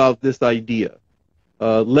thrilled about this idea.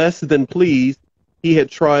 Less than pleased, he had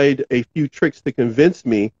tried a few tricks to convince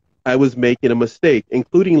me I was making a mistake,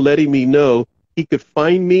 including letting me know he could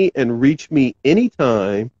find me and reach me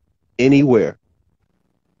anytime, anywhere.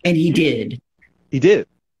 And he did. He did.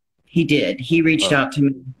 He did. He reached out to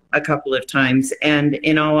me a couple of times. And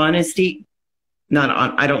in all honesty,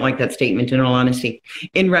 I don't like that statement, in all honesty.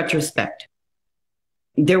 In retrospect,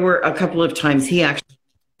 there were a couple of times he actually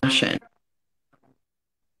passion.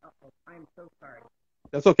 I'm so sorry.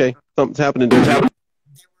 That's okay. Something's happening there.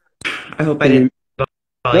 I hope I didn't.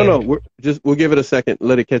 No, we'll give it a second.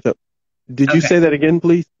 Let it catch up. Did you say that again,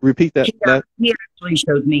 please? Repeat that. He actually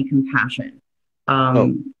showed me compassion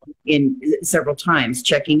in several times,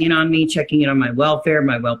 checking in on me, checking in on my welfare,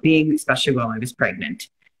 my well-being, especially while I was pregnant.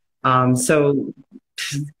 So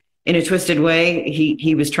in a twisted way,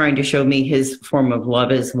 he was trying to show me his form of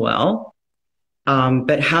love as well.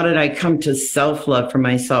 But how did I come to self-love for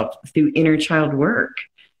myself? Through inner child work,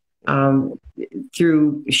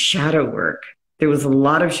 through shadow work. There was a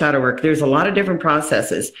lot of shadow work. There's a lot of different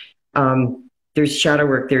processes. There's shadow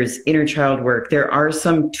work. There's inner child work. There are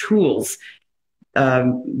some tools.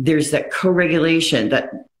 There's that co-regulation,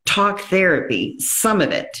 that talk therapy, some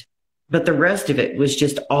of it. But the rest of it was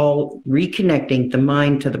just all reconnecting the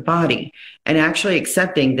mind to the body and actually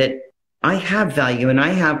accepting that I have value and I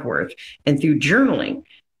have worth. And through journaling,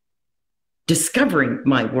 discovering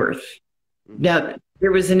my worth. Now,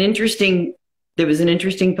 there was an interesting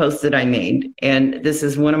post that I made, and this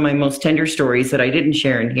is one of my most tender stories that I didn't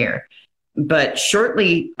share in here. But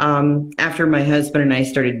shortly after my husband and I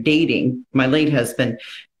started dating, my late husband,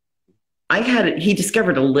 he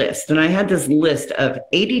discovered a list, and I had this list of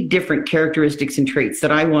 80 different characteristics and traits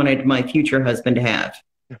that I wanted my future husband to have.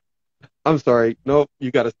 I'm sorry. No, you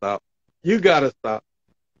got to stop. You got to stop.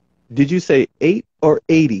 Did you say 8 or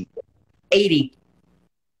 80? 80.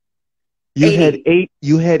 Had 8.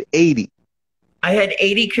 You had 80. I had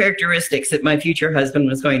 80 characteristics that my future husband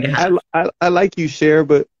was going to have. I like you, Cher,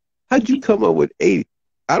 but how'd you come up with 80?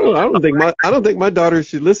 I don't think my daughters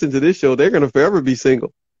should listen to this show. They're going to forever be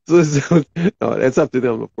single. So no, that's up to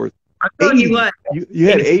them, of course. I'll tell you what. You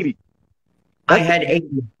had 80. I had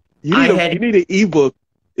 80. You need an ebook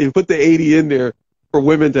and put the 80 in there for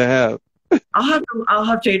women to have. I'll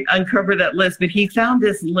have to uncover that list. But he found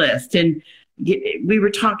this list, and we were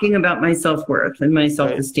talking about my self-worth and my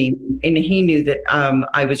self-esteem, and he knew that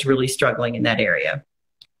I was really struggling in that area.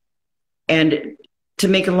 And to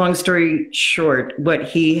make a long story short, what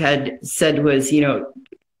he had said was,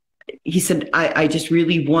 he said, I just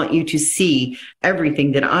really want you to see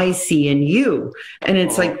everything that I see in you. And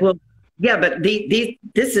it's like, well, yeah, but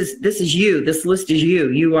this is you. This list is you.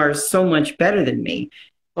 You are so much better than me.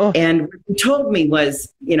 And what he told me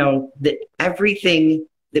was, that everything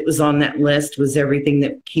that was on that list was everything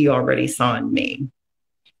that he already saw in me.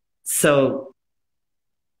 So,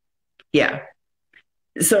 yeah.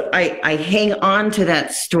 So I hang on to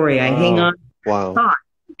that story. I hang on to that thought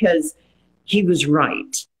because he was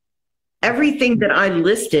right. Everything that I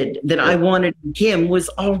listed that I wanted in him was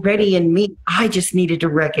already in me. I just needed to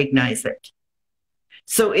recognize it.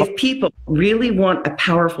 So if people really want a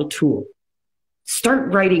powerful tool,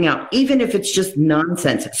 start writing out, even if it's just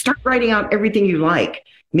nonsense, start writing out everything you like.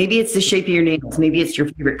 Maybe it's the shape of your nails. Maybe it's your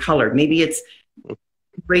favorite color. Maybe it's the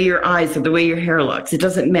way your eyes or the way your hair looks. It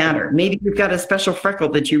doesn't matter. Maybe you've got a special freckle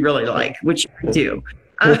that you really like, which you do.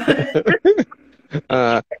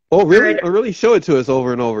 Really show it to us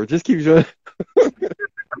over and over. Just keep showing.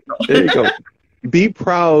 There you go. Be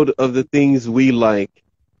proud of the things we like,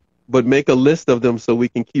 but make a list of them so we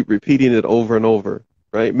can keep repeating it over and over,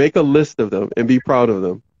 right? Make a list of them and be proud of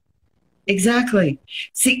them. Exactly.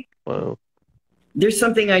 See, wow. there's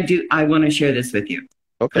something I want to share this with you.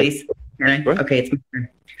 Okay. Please. Can I? Okay, it's my turn.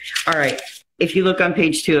 All right. If you look on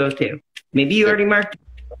page 202, maybe you already marked.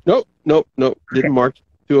 Nope. Didn't mark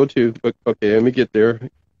 202. Okay, let me get there.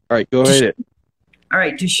 All right, go ahead. All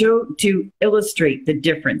right, to illustrate the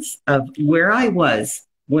difference of where I was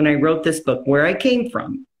when I wrote this book, where I came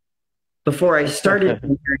from before I started,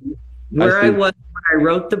 where I was when I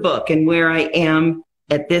wrote the book, and where I am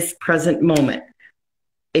at this present moment.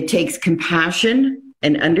 It takes compassion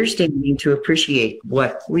and understanding to appreciate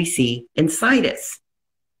what we see inside us.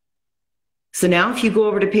 So now if you go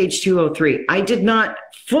over to page 203, I did not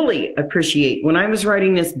fully appreciate when I was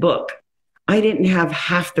writing this book. I didn't have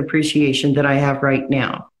half the appreciation that I have right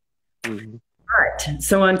now. Mm-hmm. But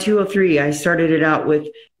so on 203, I started it out with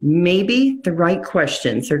maybe the right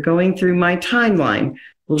questions or going through my timeline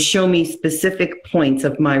will show me specific points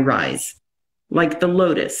of my rise, like the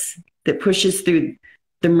lotus that pushes through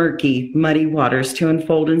the murky, muddy waters to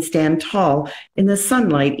unfold and stand tall in the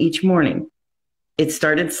sunlight each morning. It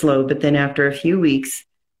started slow, but then after a few weeks,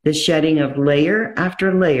 the shedding of layer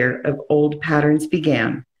after layer of old patterns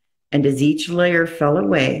began. And as each layer fell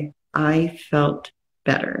away, I felt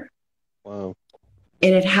better. Wow.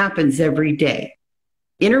 And it happens every day.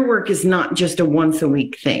 Inner work is not just a once a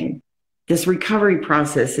week thing. This recovery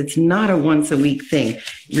process, it's not a once a week thing.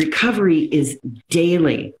 Recovery is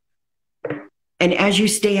daily. And as you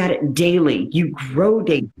stay at it daily, you grow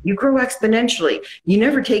daily, you grow exponentially. You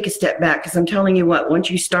never take a step back, because I'm telling you what, once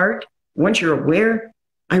you start, once you're aware,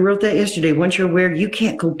 I wrote that yesterday, once you're aware, you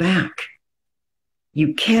can't go back.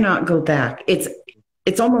 You cannot go back.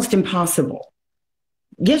 It's almost impossible.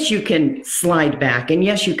 Yes, you can slide back, and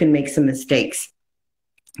yes, you can make some mistakes.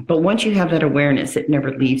 But once you have that awareness, it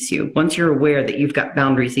never leaves you. Once you're aware that you've got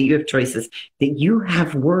boundaries, that you have choices, that you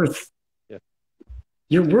have worth,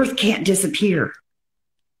 your worth can't disappear.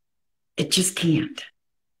 It just can't.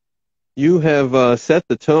 You have set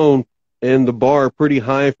the tone and the bar pretty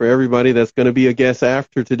high for everybody that's going to be a guest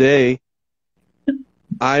after today.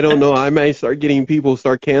 I don't know. I might start getting people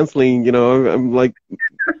start canceling. You know, I'm like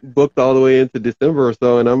booked all the way into December or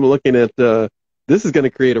so, and I'm looking at this is going to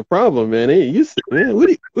create a problem, man. Hey, man, what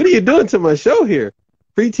are you doing to my show here?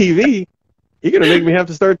 Free TV. You're going to make me have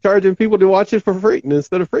to start charging people to watch it for free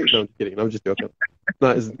instead of free. No, I'm just kidding. I'm just joking.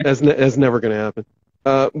 That's never going to happen.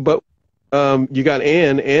 But you got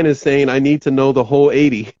Ann. Ann is saying, I need to know the whole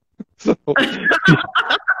 80. So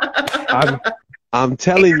I'm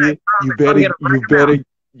telling you, you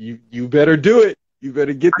better do it. You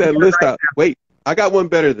better get that list out. Wait, I got one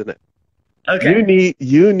better than that. Okay.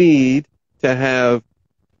 You need to have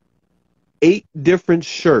 8 different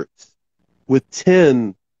shirts with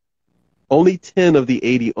only 10 of the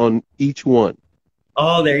 80 on each one.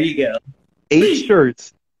 Oh, there you go. 8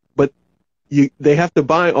 shirts, but they have to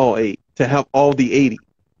buy all 8 to have all the 80.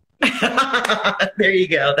 There you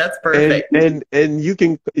go. That's perfect. And you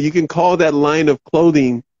can call that line of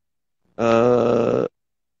clothing. You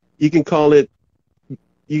can call it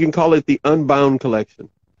the Unbound Collection.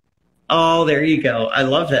 Oh, there you go. I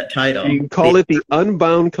love that title. You can call it the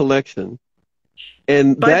Unbound Collection.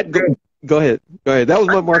 And go ahead. That was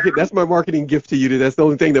my market. That's my marketing gift to you. That's the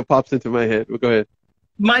only thing that pops into my head. Go ahead.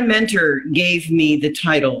 My mentor gave me the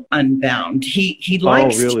title Unbound. He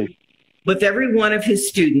likes really? With every one of his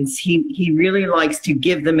students, he really likes to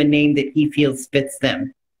give them a name that he feels fits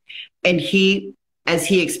them. And as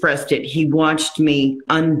he expressed it, he watched me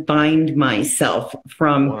unbind myself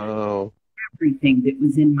from everything that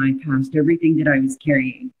was in my past, everything that I was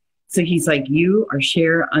carrying. So he's like, you are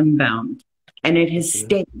Cher Unbound. And it has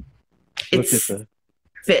stayed. It's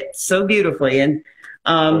fit so beautifully. And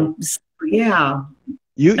that's where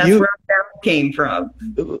Unbound came from.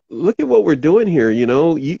 Look at what we're doing here. You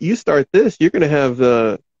know, you start this, you're gonna have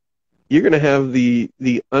the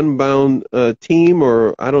Unbound team,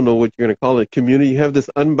 or I don't know what you're gonna call it, community. You have this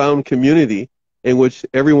Unbound community in which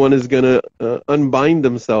everyone is gonna unbind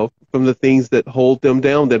themselves from the things that hold them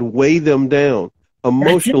down, that weigh them down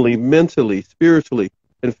emotionally, mentally, spiritually,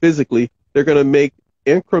 and physically. They're gonna make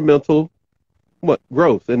incremental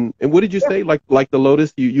growth. And what did you say? Like the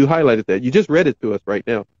lotus? You highlighted that. You just read it to us right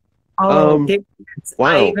now. Oh, wow.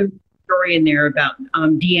 I even have a story in there about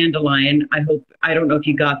dandelion. I don't know if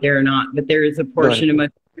you got there or not, but there is a portion of a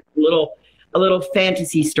little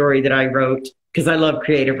fantasy story that I wrote because I love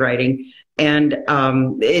creative writing. And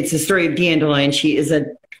it's a story of dandelion. She is a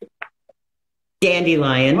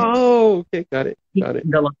dandelion. Oh, okay. Got it.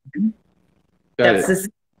 That's the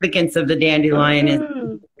significance of the dandelion is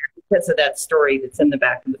because of that story that's in the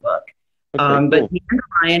back of the book. Okay, but the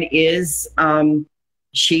dandelion is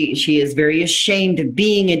she is very ashamed of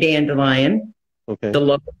being a dandelion. Okay. The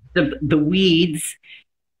lotus the weeds.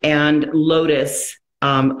 And lotus,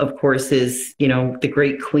 of course, is, the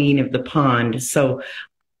great queen of the pond. So,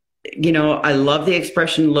 I love the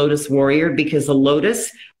expression lotus warrior, because a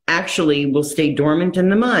lotus actually will stay dormant in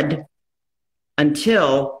the mud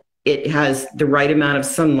until it has the right amount of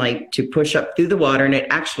sunlight to push up through the water, and it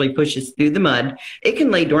actually pushes through the mud. It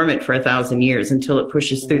can lay dormant for 1,000 years until it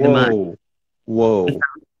pushes through the mud. Whoa.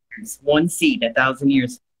 One seed, 1,000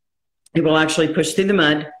 years. It will actually push through the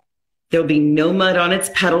mud. There'll be no mud on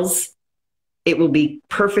its petals. It will be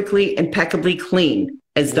perfectly, impeccably clean,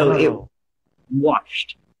 as though it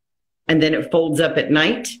washed. And then it folds up at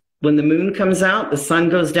night. When the moon comes out, the sun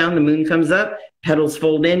goes down, the moon comes up, petals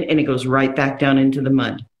fold in, and it goes right back down into the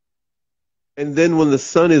mud. And then when the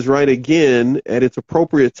sun is right again at its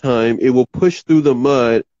appropriate time, it will push through the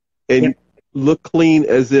mud and look clean,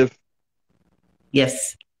 as if.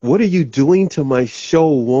 Yes. What are you doing to my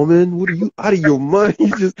show, woman? What are you, out of your mind?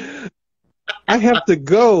 I have to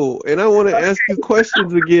go, and I want to ask you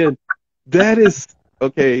questions again. That is,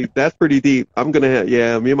 okay, that's pretty deep. I'm going to have,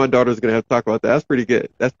 me and my daughter's going to have to talk about that. That's pretty good.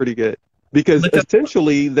 That's pretty good. Because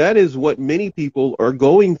essentially, that is what many people are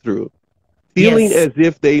going through. Feeling as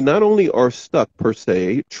if they not only are stuck, per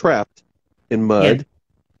se, trapped in mud,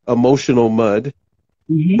 emotional mud,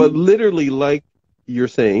 but literally, like you're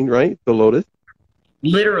saying, right, the lotus?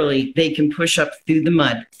 Literally, they can push up through the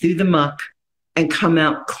mud, through the muck, and come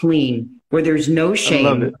out clean, where there's no shame. I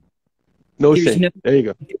love it. No shame. There you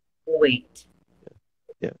go. Weight.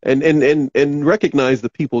 Yeah, and recognize the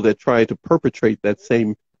people that try to perpetrate that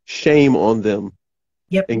same shame on them.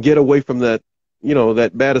 Yep. And get away from that,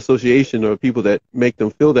 that bad association, or people that make them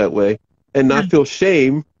feel that way, and not feel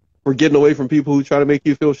shame for getting away from people who try to make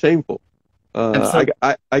you feel shameful.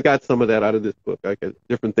 I got some of that out of this book. I got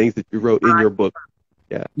different things that you wrote in your book.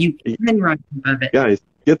 Yeah. You can write above it. Guys,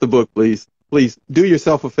 get the book, please. Please do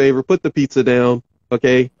yourself a favor. Put the pizza down,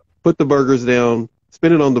 okay? Put the burgers down.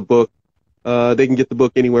 Spend it on the book. They can get the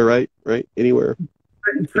book anywhere, right? Right? Anywhere.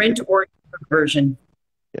 Print or version.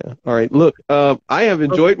 Yeah. All right. Look, I have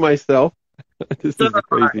enjoyed myself. This is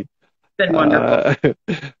crazy. It's been wonderful.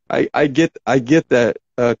 I get that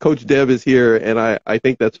Coach Deb is here, and I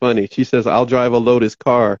think that's funny. She says, I'll drive a Lotus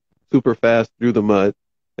car super fast through the mud.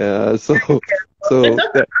 So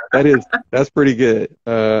that's pretty good.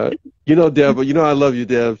 Deb, I love you,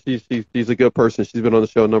 Deb. She's a good person. She's been on the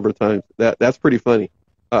show a number of times. That's pretty funny.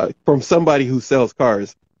 From somebody who sells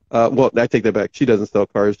cars. Well, I take that back. She doesn't sell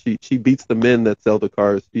cars. She beats the men that sell the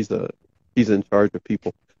cars. She's in charge of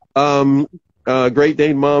people. Great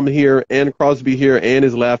Dane Mom here, Ann Crosby here. Ann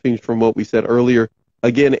is laughing from what we said earlier.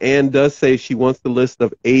 Again, Ann does say she wants the list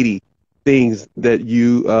of 80 things that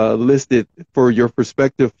you listed for your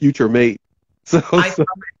prospective future mate. So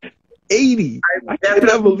 80. I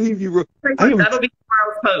cannot believe you wrote. That'll be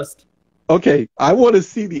tomorrow's post. Okay, I want to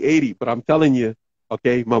see the 80, but I'm telling you,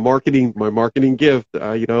 okay, my marketing gift.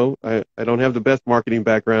 I don't have the best marketing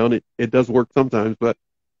background. It does work sometimes, but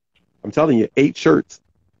I'm telling you, 8 shirts,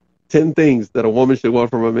 10 things that a woman should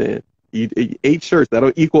want from a man. 8 shirts,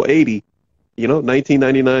 that'll equal 80.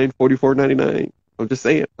 $19.99, $44.99. I'm just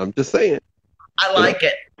saying. I like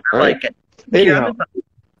it. I like it. Anyhow,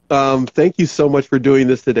 thank you so much for doing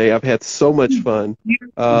this today. I've had so much fun.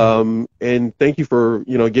 And thank you for,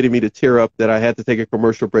 getting me to tear up that I had to take a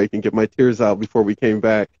commercial break and get my tears out before we came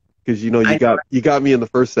back. Because, you got me in the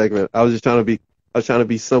first segment. I was trying to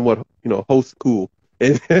be somewhat, host cool.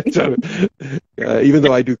 And even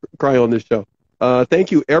though I do cry on this show.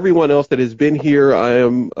 Thank you, everyone else that has been here. I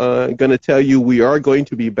am going to tell you we are going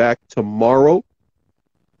to be back tomorrow.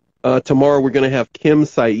 Tomorrow we're going to have Kim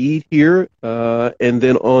Saeed here. And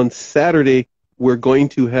then on Saturday, we're going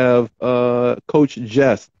to have Coach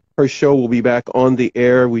Jess. Her show will be back on the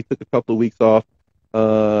air. We took a couple of weeks off.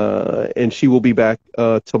 And she will be back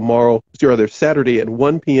tomorrow, Saturday at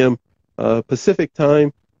 1 p.m. Pacific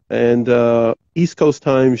time. And East Coast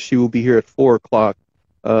time, she will be here at 4 o'clock.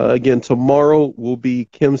 Again, tomorrow will be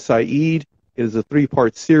Kim Saeed. It is a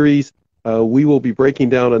 3-part series. We will be breaking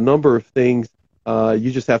down a number of things.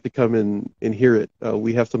 You just have to come and hear it.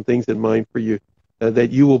 We have some things in mind for you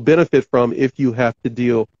that you will benefit from if you have to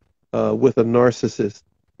deal with a narcissist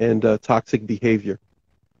and toxic behavior.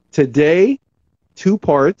 Today, 2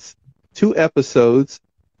 parts, 2 episodes.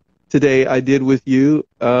 Today I did with you.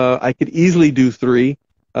 I could easily do 3,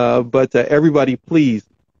 but everybody, please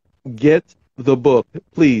get the book.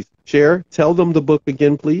 Please share. Tell them the book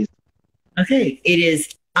again, please. Okay. It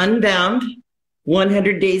is Unbound,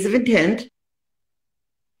 100 Days of Intent.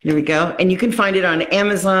 There we go. And you can find it on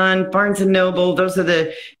Amazon, Barnes & Noble. Those are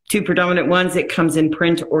the 2 predominant ones. It comes in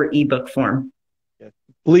print or ebook form.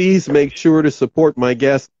 Please make sure to support my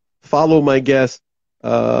guest follow my guests,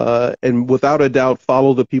 and without a doubt,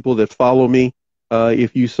 follow the people that follow me,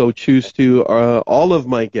 if you so choose to. All of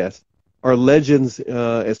my guests are legends,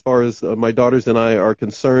 as far as my daughters and I are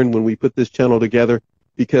concerned when we put this channel together,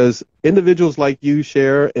 because individuals like you,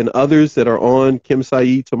 Cher, and others that are on, Kim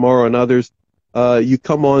Saeed tomorrow and others, you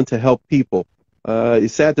come on to help people.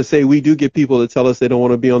 It's sad to say we do get people that tell us they don't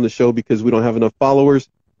want to be on the show because we don't have enough followers.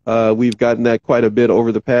 We've gotten that quite a bit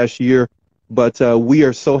over the past year, but we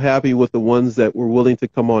are so happy with the ones that were willing to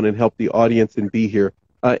come on and help the audience and be here.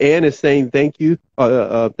 Ann is saying thank you.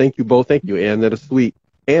 Thank you both. Thank you, Ann. That is sweet.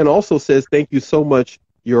 Ann also says thank you so much.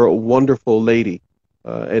 You're a wonderful lady,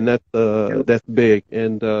 and that's big.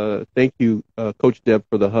 And thank you, Coach Deb,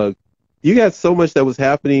 for the hug. You got so much that was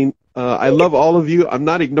happening. I love all of you. I'm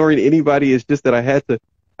not ignoring anybody. It's just that I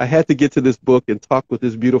had to get to this book and talk with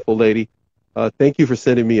this beautiful lady. Thank you for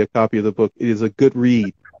sending me a copy of the book. It is a good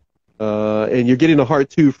read. And you're getting a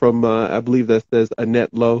heart too from, I believe that says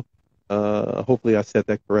Annette Lowe. Hopefully I said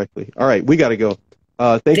that correctly. All right, we got to go.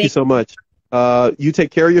 Thank you so much. You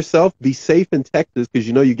take care of yourself. Be safe in Texas, because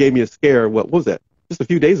you know you gave me a scare. What was that? Just a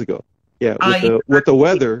few days ago. Yeah, with the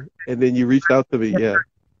weather, and then you reached out to me. Yeah.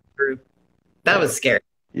 That was scary.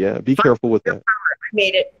 Yeah, be careful with that. I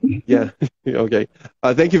made it. Yeah. Okay.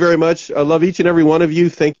 Thank you very much. I love each and every one of you.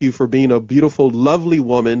 Thank you for being a beautiful, lovely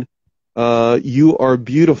woman. You are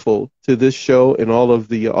beautiful to this show and all of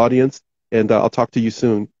the audience. And I'll talk to you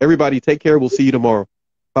soon. Everybody, take care. We'll see you tomorrow.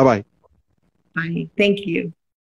 Bye-bye. Bye. Thank you.